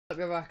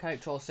we have our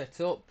character all set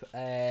up,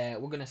 we're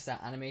going to start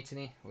animating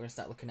it. We're going to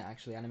start looking at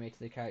actually animating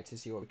the character,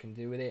 see what we can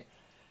do with it.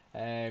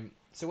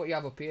 So what you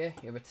have up here,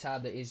 you have a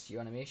tab that is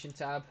your animation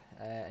tab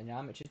and your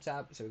armature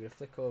tab. So we're going to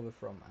flick over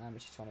from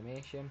armature to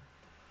animation.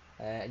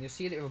 And you'll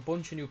see that we have a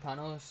bunch of new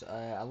panels,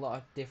 a lot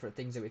of different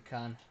things that we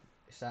can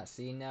start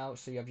seeing now.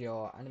 So you have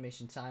your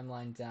animation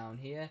timeline down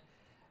here,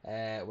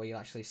 where you'll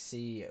actually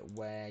see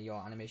where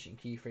your animation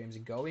keyframes are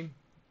going.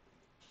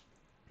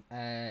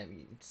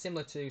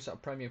 Similar to sort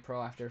of Premiere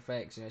Pro, After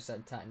Effects, it's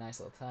a nice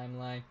little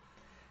timeline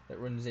that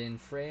runs in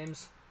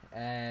frames,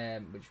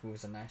 which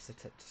moves on nicely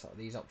to sort of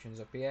these options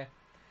up here.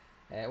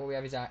 What we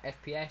have is our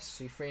FPS,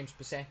 so frames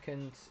per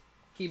second.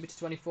 Keep it to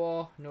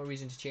 24, no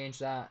reason to change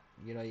that.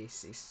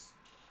 It's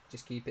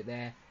just keep it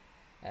there.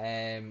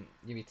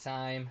 Give you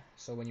time,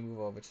 so when you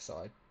move over to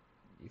sort of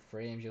your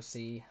frames, you'll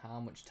see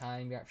how much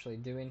time you're actually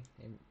doing.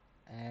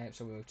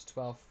 So we move to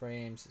 12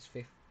 frames, it's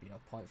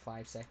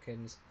 0.5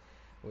 seconds.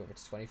 Move over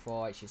to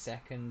 24, it's your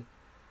second.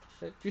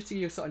 So just to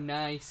give you a sort of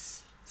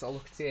nice sort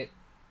of look at it.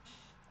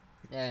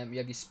 You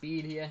have your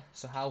speed here,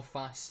 so how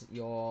fast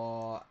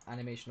your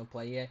animation will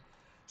play here.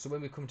 So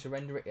when we come to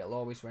render it, it'll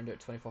always render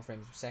at 24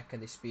 frames per second.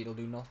 This speed will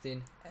do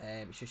nothing.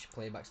 It's just your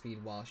playback speed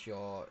whilst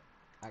you're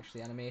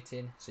actually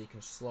animating. So you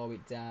can slow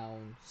it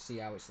down, see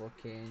how it's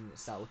looking,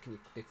 start looking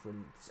at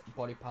different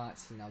body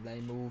parts, see how they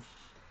move.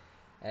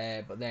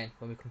 But then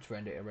when we come to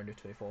render it, it'll render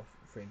 24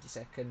 frames a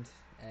second.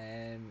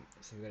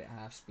 So we've got it at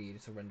half speed,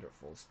 it'll render at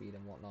full speed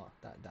and whatnot.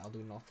 That'll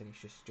do nothing.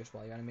 It's just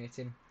while you're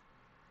animating.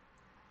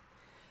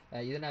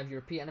 You then have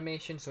your repeat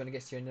animation, so when it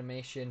gets to your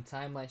animation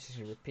timeline, it's just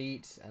going to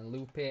repeat and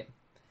loop it.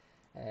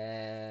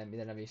 You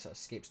then have your sort of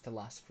skips to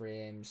last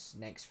frames,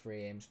 next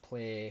frames,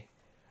 play,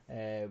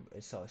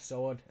 sort of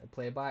so on, and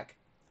playback.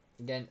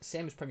 Again,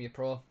 same as Premiere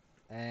Pro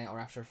or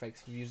After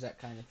Effects if you use that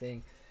kind of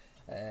thing.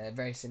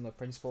 Very similar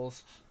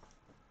principles.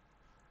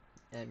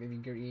 Maybe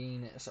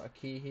green sort of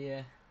key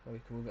here, where we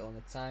can move it along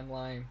the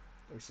timeline.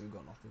 Obviously we've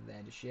got nothing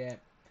there just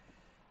yet.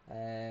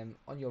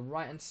 On your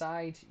right hand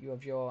side, you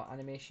have your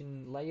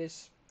animation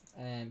layers.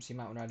 So you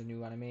might want to add a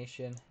new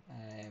animation.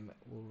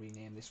 We'll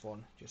rename this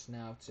one just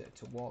now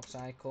to walk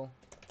cycle.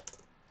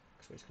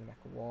 So we're just going to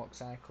make a walk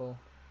cycle.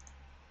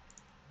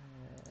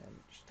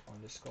 Just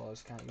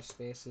underscores, can't use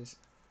spaces.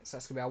 So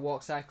that's going to be our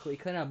walk cycle. You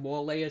can add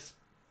more layers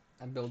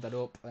and build that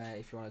up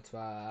if you wanted to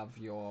have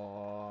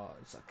your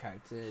sort of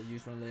character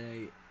use one of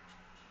the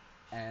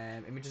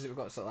images that we've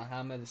got, sort of the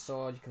hammer, the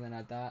sword. You can then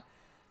add that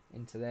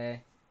into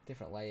there.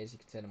 Different layers, you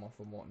can turn them off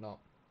and whatnot.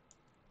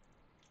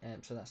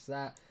 So that's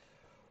that.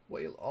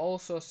 What you'll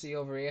also see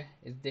over here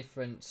is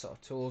different sort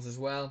of tools as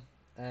well.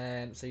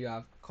 So you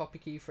have copy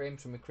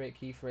keyframes. When we create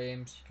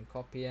keyframes, you can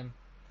copy them.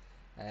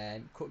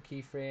 Cut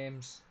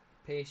keyframes,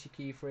 paste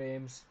your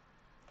keyframes,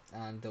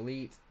 and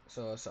delete.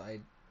 So sort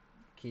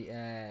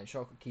of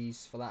shortcut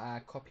keys for that are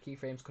copy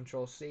keyframes,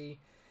 Control C.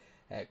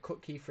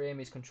 Cut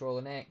keyframe is Control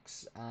and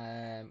X.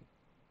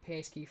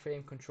 Paste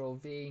keyframe, Control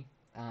V,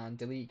 and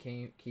delete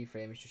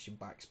keyframe is just your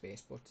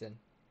backspace button.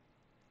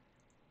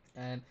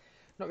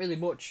 Not really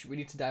much we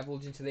need to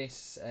divulge into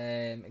this.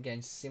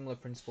 Again, similar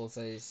principles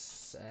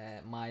as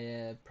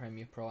Maya,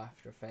 Premiere Pro,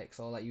 After Effects,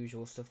 all that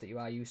usual stuff that you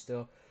are used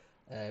to.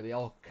 It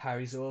all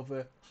carries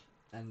over,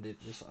 and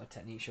the sort of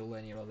techniques you'll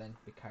learn here will then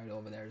be carried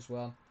over there as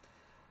well.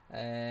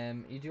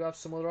 You do have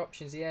some other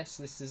options here.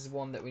 So this is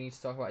one that we need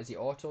to talk about, is the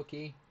auto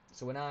key.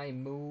 So when I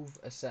move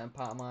a certain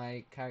part of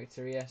my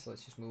character here, so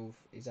let's just move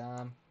his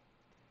arm,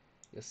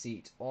 you'll see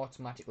it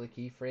automatically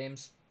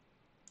keyframes.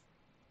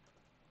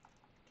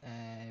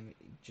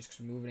 Just because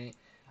I'm moving it.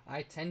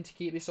 I tend to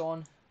keep this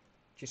on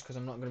just because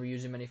I'm not going to be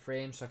using many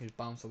frames, so I can just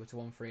bounce over to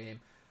one frame,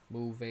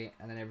 move it,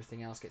 and then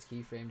everything else gets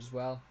keyframed as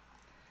well.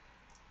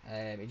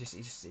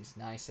 It's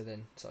nicer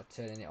than sort of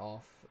turning it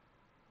off,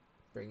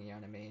 bringing your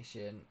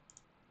animation,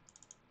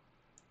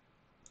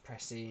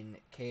 pressing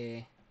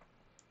K,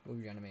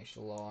 move your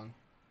animation along,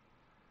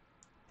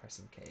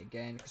 pressing K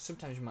again, because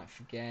sometimes you might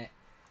forget,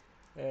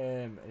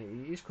 and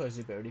it just causes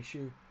a bit of an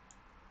issue.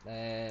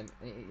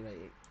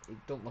 It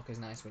don't look as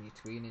nice when you're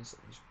tweening, so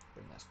just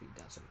bring that speed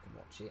down so we can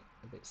watch it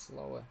a bit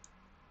slower.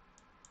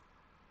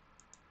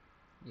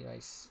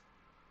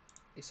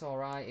 It's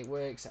alright, it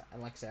works,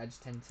 and like I said, I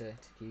just tend to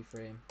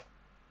keyframe.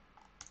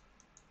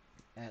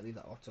 Leave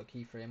that auto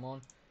keyframe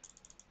on.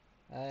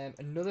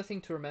 Another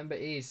thing to remember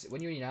is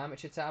when you're in your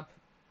armature tab,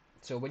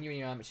 so when you're in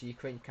your armature, you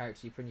create your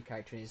character, you put your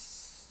character in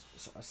his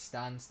sort of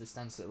stance, the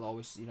stance that will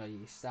always, your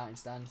starting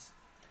stance.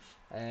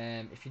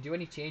 If you do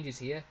any changes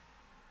here,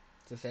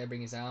 so say I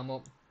bring his arm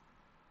up,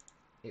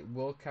 it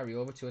will carry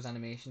over to his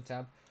animation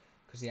tab,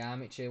 because the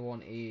armature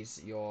one is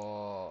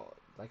your,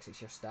 like it's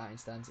your starting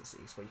stance,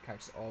 it's what your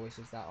character always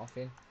does that off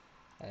in.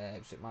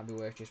 So it might be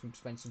worth just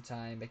spend some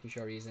time making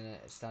sure he's in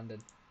a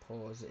standard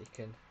pose that you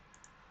can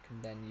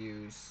then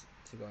use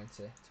to go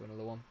into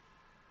another one.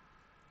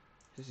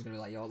 This is going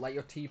to be like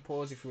your T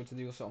pose. If you were to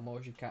do a sort of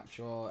motion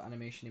capture or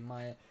animation in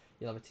Maya,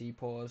 you'll have a T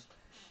pose.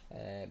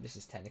 This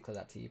is technically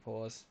that T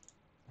pose.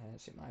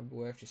 So it might be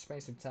worth just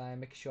spending some time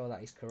making sure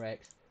that is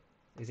correct.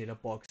 Is in a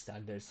bog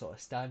standard sort of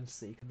stance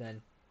that you can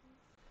then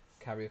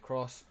carry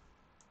across.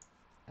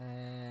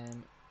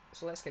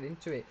 So let's get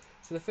into it.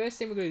 So the first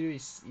thing we're going to do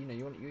is,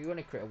 you want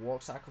to create a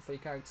walk cycle for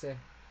your character.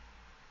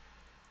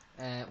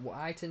 What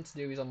I tend to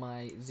do is on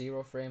my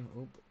 0 frame.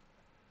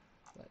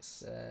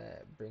 Let's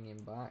bring him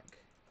back.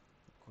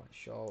 Not quite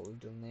sure what we've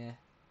done there.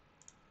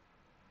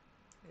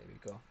 There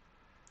we go.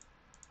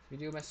 If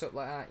you do mess up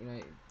like that,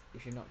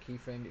 if you're not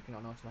keyframed, if you're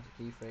not an automatic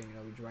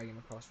keyframe, we drag him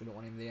across. We don't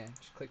want him there.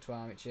 Just click to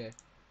armature,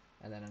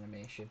 and then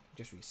animation.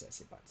 Just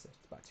resets it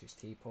back to his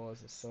T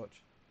pose as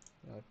such.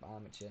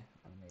 Armature,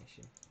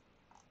 animation.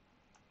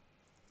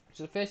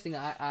 So the first thing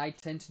that I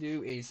tend to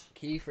do is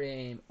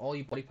keyframe all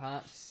your body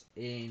parts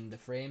in the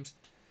frames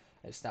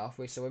to start off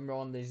with. So when we're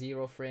on the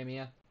 0 frame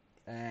here,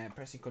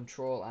 pressing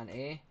Control and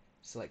A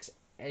selects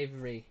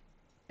every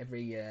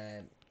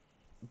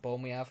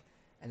bone we have,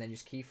 and then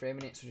just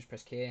keyframing it. So just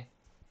press K,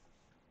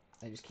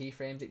 and just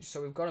keyframes it.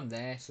 So we've got them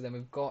there. So then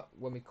we've got,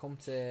 when we come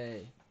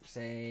to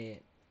say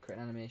create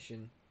an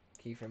animation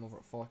keyframe over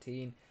at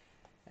 14,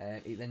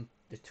 then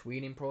the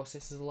tweening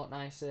process is a lot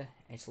nicer.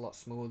 It's a lot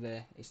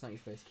smoother. It's not your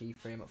first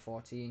keyframe at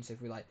 14. So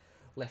if we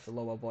left the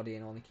lower body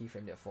and only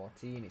keyframed it at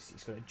 14,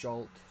 it's going to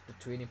jolt.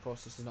 The tweening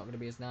process is not going to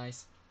be as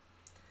nice.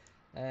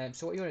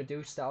 So what you want to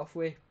do, start off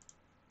with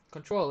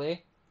Control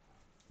A,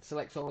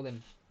 select all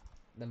them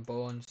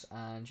bones,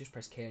 and just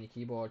press K on your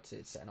keyboard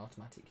to set an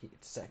automatic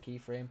set a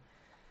keyframe.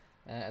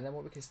 And then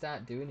what we can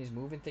start doing is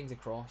moving things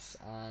across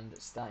and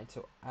starting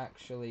to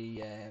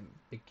actually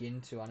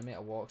begin to animate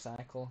a walk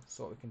cycle.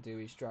 So what we can do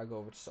is drag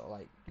over to sort of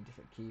like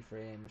different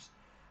keyframes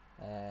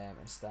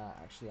and start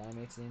actually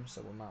animating him.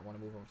 So we might want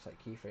to move over to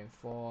like keyframe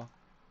 4,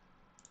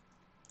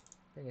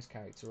 bring his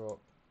character up.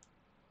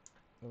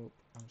 Oh,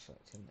 I'm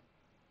selecting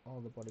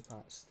all the body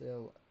parts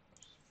still.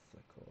 Just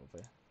flick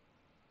over.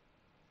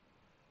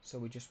 So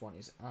we just want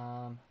his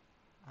arm.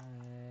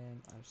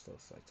 I'm still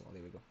selecting. Oh,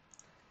 there we go.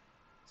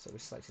 So we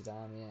select his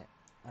arm here,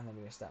 and then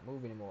we're going to start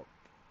moving him up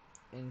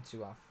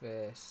into our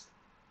first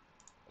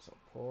sort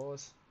of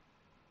pose.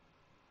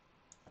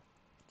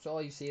 So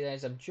all you see there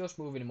is I'm just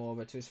moving him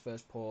over to his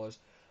first pose,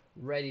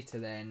 ready to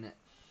then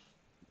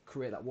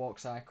create that walk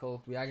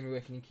cycle. We are going to be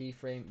working in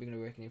keyframe. We're going to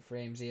be working in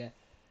frames here.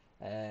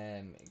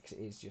 It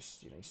is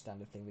just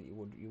standard thing that you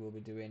will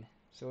be doing.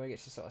 So when we get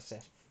to sort of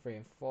set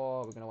frame 4,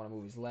 we're going to want to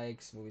move his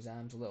legs, move his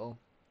arms a little,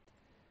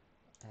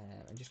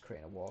 and just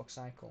create a walk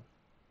cycle.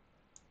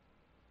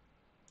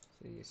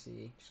 So you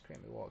see, just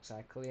create a walk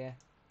cycle here.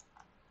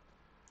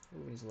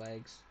 Moving his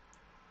legs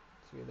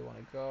to where they want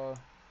to go.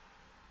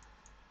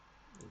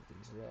 Move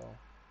these a little.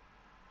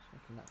 Just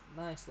making that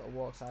nice little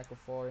walk cycle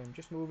for him.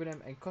 Just moving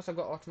him. And because I've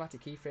got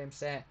automatic keyframe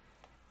set,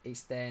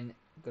 it's then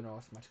going to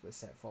automatically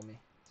set for me.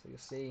 So you'll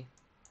see.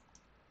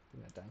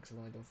 Bring that down because I've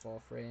only done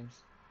 4 frames.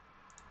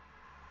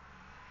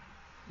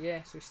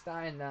 Yeah, so we're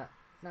starting that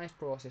nice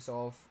process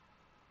of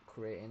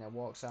creating a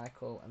walk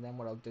cycle. And then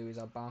what I'll do is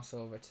I'll bounce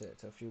over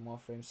to a few more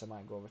frames. So I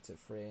might go over to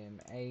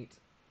frame 8.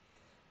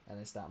 And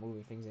then start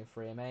moving things in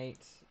frame 8.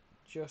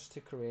 Just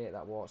to create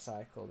that walk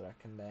cycle that I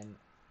can then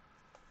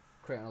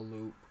create a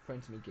loop, put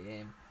into my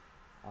game,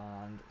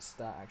 and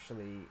start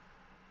actually.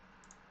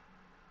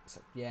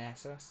 So I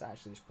start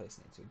actually just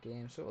placing it into a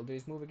game. So what I'll do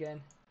is move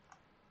again,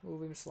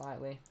 move him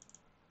slightly,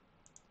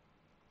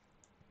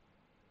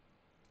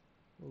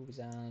 move his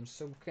arms.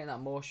 So creating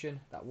that motion,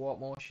 that walk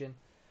motion.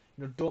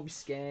 Don't be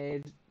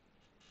scared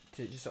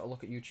to just sort of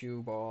look at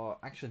YouTube or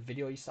actually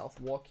video yourself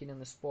walking in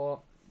the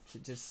sport to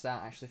just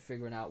start actually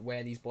figuring out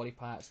where these body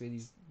parts, where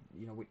these,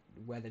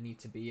 where they need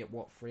to be at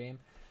what frame.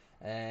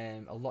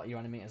 A lot of your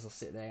animators will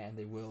sit there and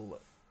they will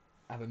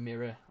have a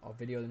mirror or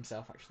video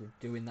themselves actually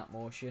doing that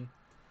motion,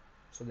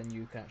 so then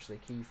you can actually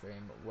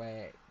keyframe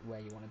where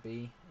you want to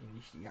be.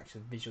 You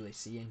actually visually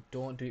see, and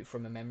don't do it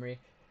from a memory.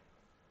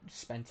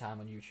 Spend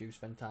time on YouTube,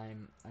 spend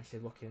time actually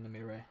looking in the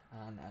mirror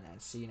and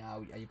seeing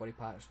how your body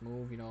parts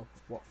move.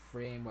 What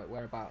frame,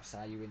 whereabouts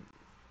are you in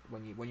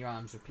when your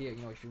arms appear.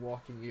 If you're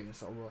walking, you're in a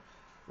sort of a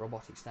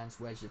robotic stance.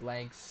 Where's your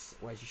legs?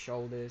 Where's your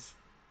shoulders?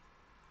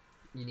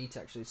 You need to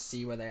actually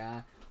see where they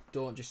are.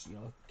 Don't just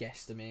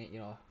guesstimate.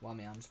 While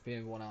my arms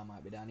appear, one arm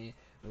might be down here,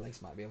 my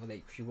legs might be over there.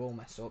 Because you will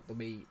mess up. There'll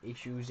be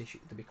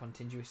there'll be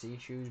continuous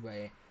issues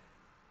where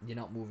you're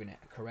not moving it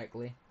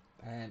correctly.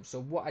 So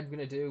what I'm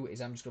gonna do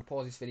is I'm just gonna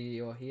pause this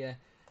video here,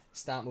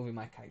 start moving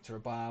my character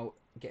about,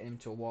 get him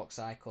to a walk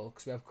cycle,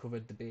 because we have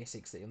covered the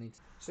basics that you'll need.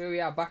 So here we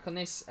are back on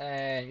this.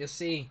 You'll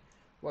see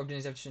what I've done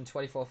is I've just done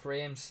 24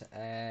 frames,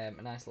 a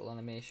nice little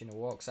animation, a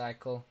walk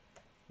cycle.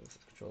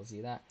 Control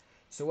Z that.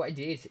 So what I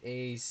did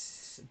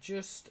is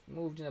just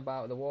moved in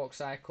about the walk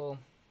cycle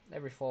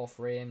every 4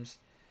 frames.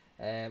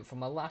 For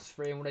my last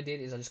frame, what I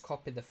did is I just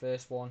copied the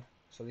first one.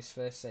 So this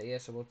first set here,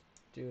 so we'll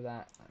do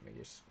that. Let me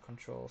just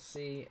Control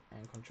C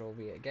and Control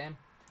V again.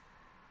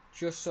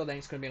 Just so then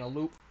it's going to be in a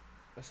loop.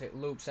 Let's say it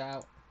loops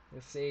out.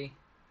 You'll see.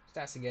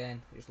 Starts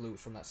again. It just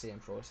loops from that same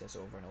process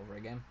over and over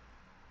again.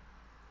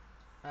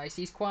 You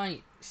see he's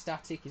quite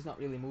static. He's not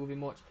really moving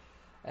much.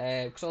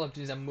 Because all I've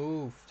done is I've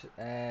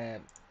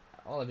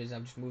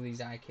just moved these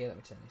IK. Let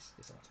me turn this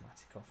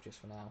automatic off just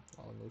for now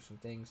while I move some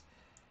things.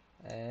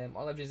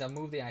 All I've done is I've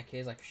moved the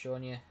IKs like I've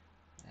shown you.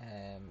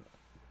 I'm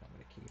going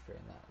to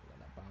keyframe that, let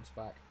that bounce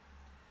back.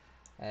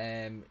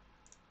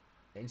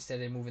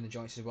 Instead of moving the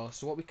joints as well.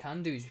 So what we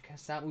can do is we can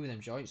start moving them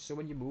joints. So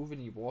when you're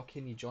moving, you're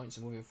walking, your joints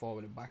are moving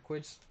forward and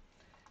backwards.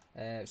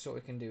 So what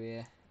we can do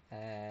here,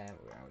 where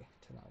are we?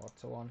 Turn that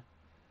auto on.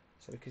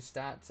 So we can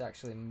start to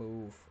actually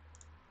move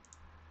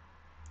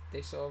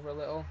this over a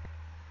little,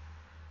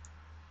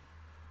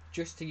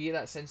 just to get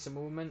that sense of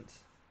movement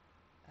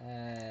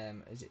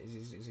as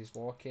he's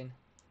walking.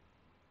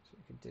 So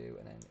we can do,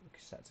 and then we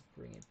can start to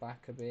bring it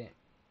back a bit.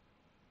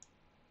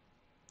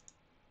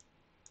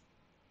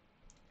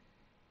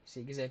 So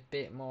it gives it a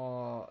bit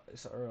more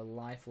sort of a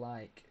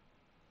lifelike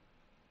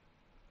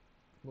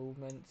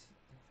movement.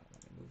 In fact,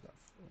 let me move that.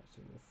 Let's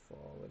move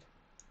forward.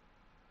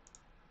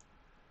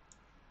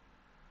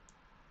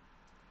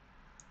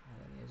 And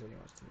then here's when he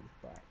wants to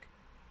move back.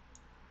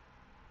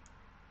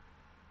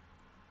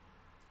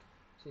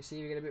 So you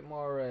see, we get a bit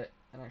more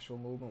an actual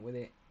movement with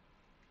it.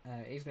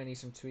 He's going to need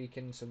some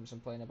tweaking, some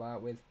playing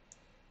about with.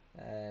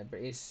 But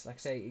it's, like I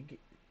say, it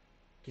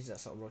gives that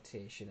sort of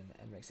rotation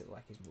and makes it look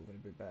like he's moving a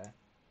bit better.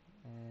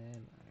 I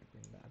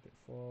bring that a bit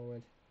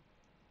forward.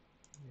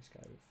 This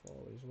guy a bit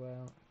forward as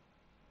well.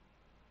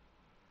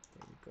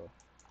 There we go.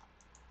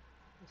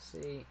 Let's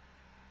see.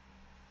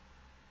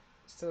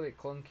 It's still a bit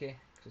clunky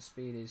because the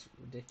speed is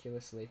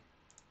ridiculously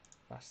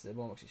fast at the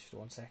moment, because it's just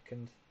 1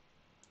 second.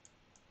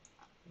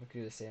 We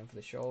can do the same for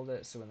the shoulder.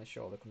 So when the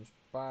shoulder comes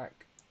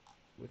back,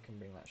 we can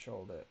bring that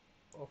shoulder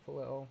up a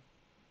little.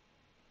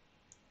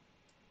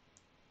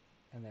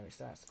 And then it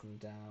starts to come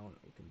down,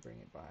 we can bring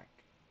it back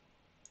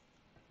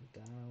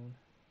and down.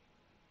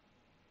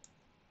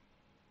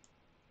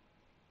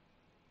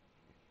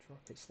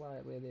 Drop it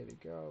slightly, there we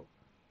go.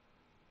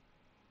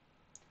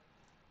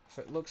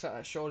 So it looks like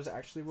that shoulder's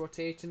actually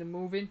rotating and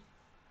moving.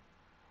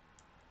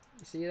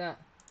 You see that?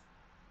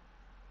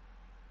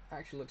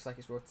 Actually looks like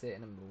it's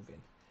rotating and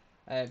moving.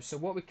 So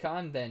what we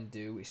can then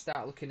do is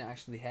start looking at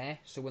actually the hair.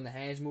 So when the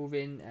hair's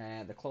moving,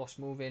 the cloth's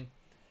moving,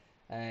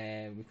 we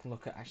can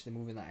look at actually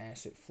moving that hair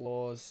so it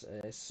flows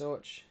as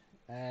such.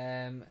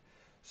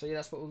 So yeah,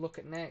 that's what we'll look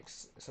at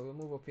next. So we'll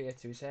move up here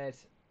to his head.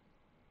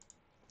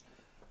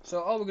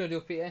 So all we're going to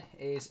do up here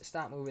is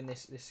start moving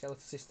this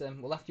skeletal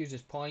system. We'll have to use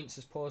his points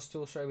as pose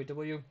tool, sorry, with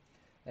W,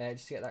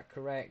 just to get that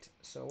correct.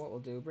 So what we'll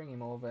do, bring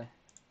him over,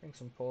 bring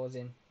some pose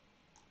in.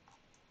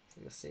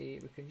 So you'll see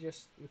we can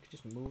just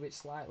move it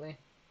slightly.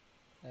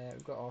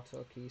 We've got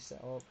auto key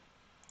set up.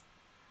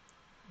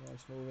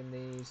 Just moving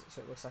these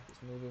so it looks like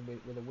it's moving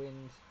with the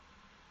wind.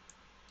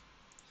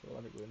 So we'll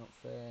have it going up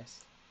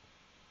first.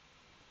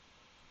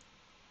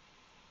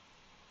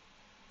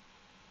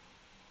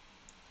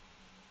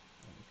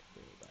 And we can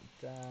bring it back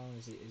down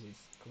as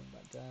he's coming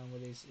back down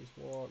with his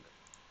walk.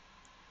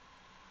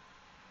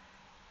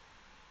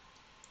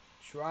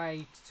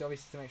 Try to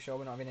obviously to make sure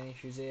we're not having any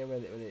issues here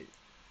with it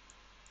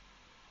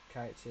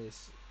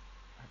characters'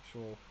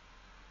 actual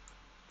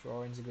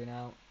drawings are going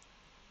out.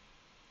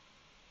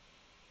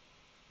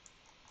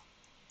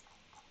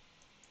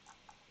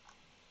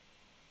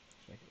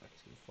 Just make it like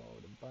it's going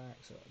forward and back.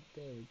 So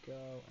there we go,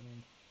 and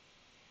then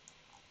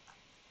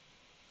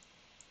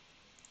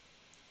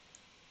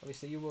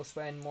obviously you will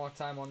spend more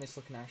time on this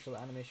looking at actual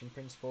animation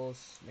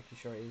principles, making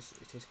sure it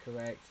is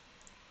correct.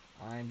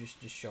 I'm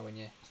just showing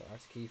you so how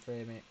to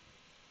keyframe it.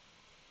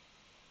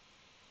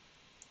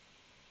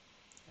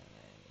 And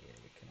then here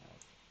we can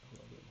have a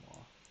little bit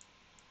more.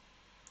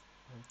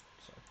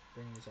 So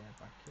bring his hair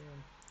back in.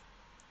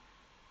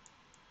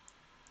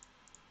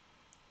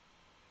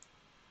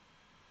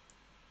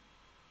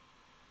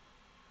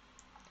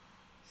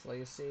 So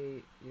you'll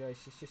see,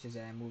 it's just his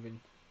hair moving.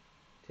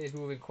 It is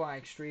moving quite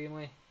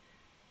extremely.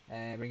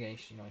 Again,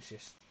 it's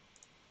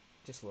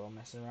just a little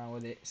messing around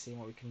with it, seeing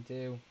what we can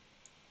do.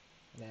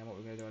 And then what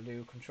we're going to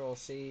do, Control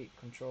C,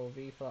 Control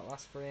V for that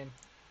last frame,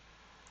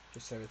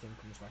 just so everything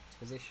comes back to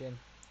position.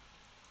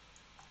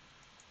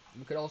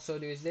 We could also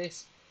do is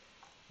this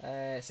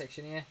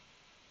section here.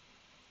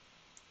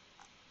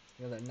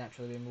 That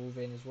naturally be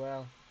moving as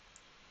well.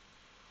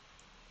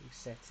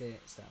 Reset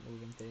it, start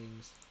moving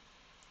things.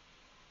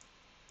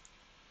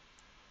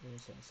 Moving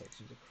certain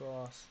sections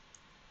across.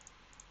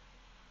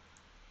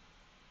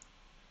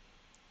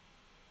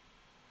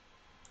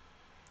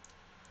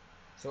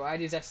 So I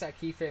did start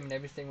keyframing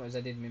everything as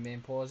I did my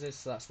main poses,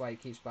 so that's why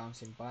it keeps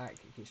bouncing back,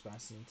 it keeps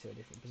bouncing into a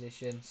different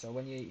position. So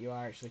when you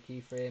are actually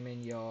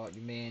keyframing your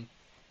main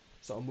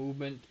sort of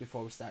movement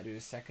before we start doing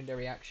the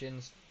secondary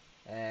actions,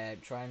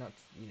 try not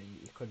to,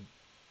 you could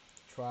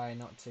try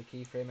not to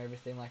keyframe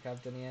everything like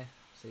I've done here.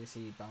 So you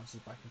see it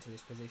bounces back into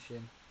this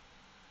position.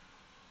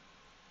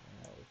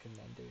 What we can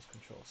then do is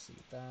Control C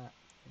that,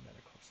 bring that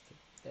across to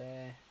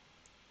there,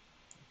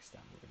 we can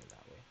start moving it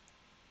that way.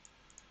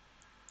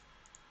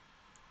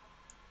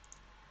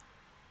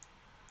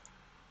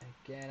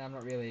 Again, I'm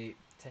not really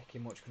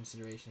taking much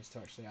consideration as to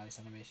actually how this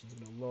animation is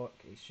going to look.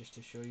 It's just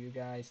to show you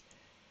guys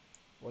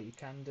what you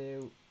can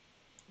do.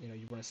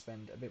 You want to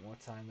spend a bit more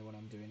time than what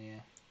I'm doing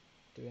here,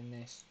 doing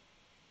this.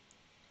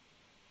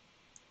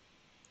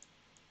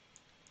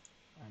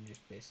 I'm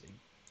just basically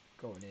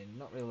going in,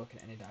 not really looking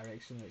at any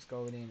direction that it's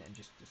going in, and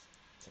just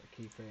sort of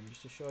keyframe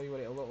just to show you what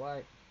it'll look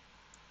like.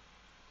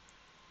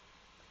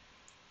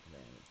 And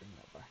then bring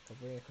that back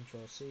over here,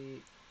 Control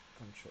C,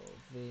 Control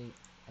V,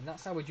 and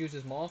that's how we'd use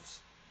as morphs.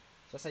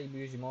 So that's how you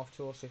use your morph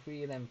tool. So if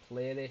we then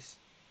play this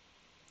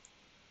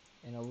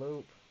in a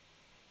loop,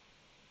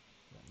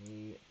 let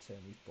me turn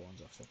these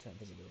bones off. So turn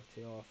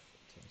visibility off,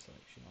 turn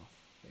selection off.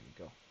 There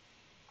we go.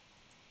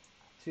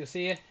 So you'll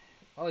see here,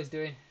 all he's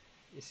doing,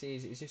 you see,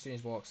 he's just doing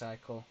his walk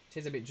cycle. It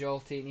is a bit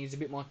jolty. It needs a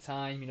bit more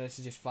time. You know, this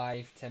is just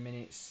 5-10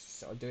 minutes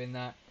sort of doing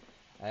that.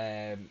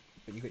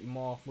 But you've got your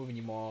morph, moving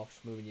your morphs,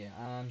 moving your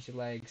arms, your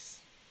legs,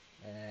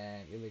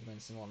 your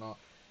ligaments and whatnot,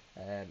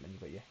 and you've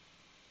got your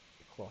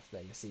cloth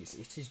there. You see,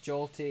 it is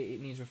jolty.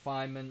 It needs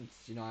refinement.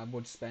 You know, I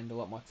would spend a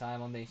lot more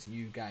time on this, and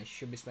you guys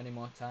should be spending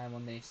more time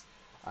on this.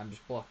 I'm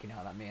just blocking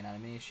out that main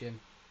animation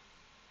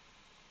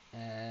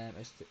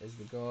as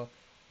we go.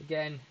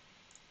 Again,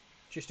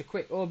 just a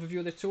quick overview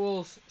of the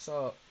tools.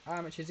 So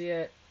armatures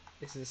here.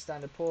 This is a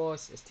standard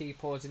pose. It's T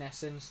pose in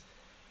essence.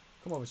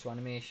 Come over to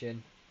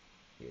animation.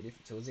 Your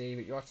different tools here.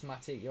 But your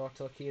automatic, your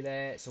auto key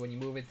there. So when you're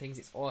moving things,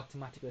 it's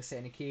automatically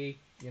setting a key.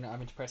 You're not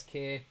having to press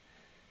K.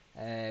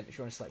 If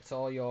you want to select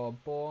all your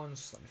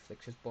bones, let me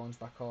flick his bones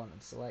back on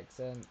and select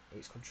them.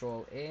 It's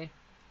Control A.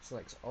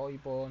 Selects all your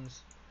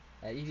bones.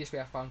 Easiest way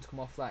I found to come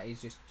off that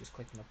is just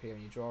clicking up here in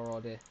your draw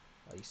order,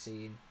 like you're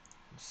seeing,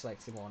 just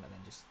selecting one and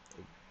then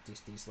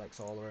just deselects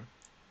all of them.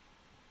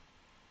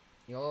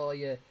 All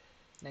your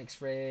next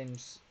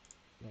frames,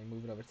 you know,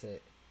 moving over to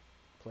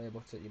play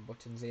button, your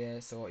buttons here.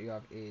 So what you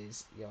have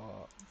is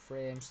your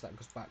frames, so that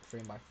goes back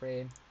frame by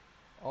frame,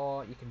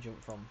 or you can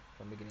jump from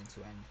beginning to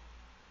end.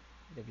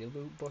 You have your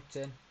loop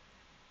button,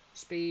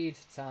 speed,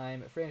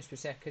 time, frames per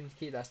second.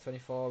 Keep that as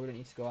 24. We don't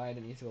need to go higher,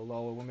 don't need to go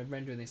lower. When we're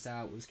rendering this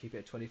out, we'll just keep it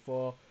at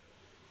 24.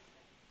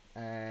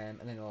 And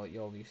then all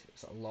these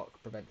sort of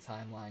lock, prevent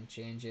timeline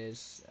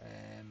changes,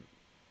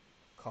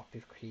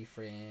 copy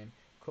keyframe,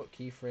 cut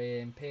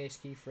keyframe,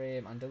 paste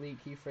keyframe, and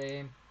delete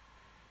keyframe.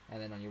 And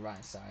then on your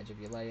right side you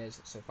have your layers.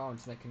 So if I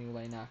want to make a new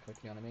layer now, I can make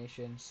a new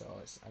animation. So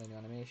let's add a new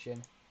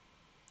animation.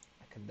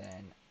 I can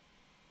then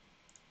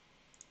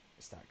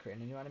start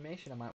creating a new animation. I might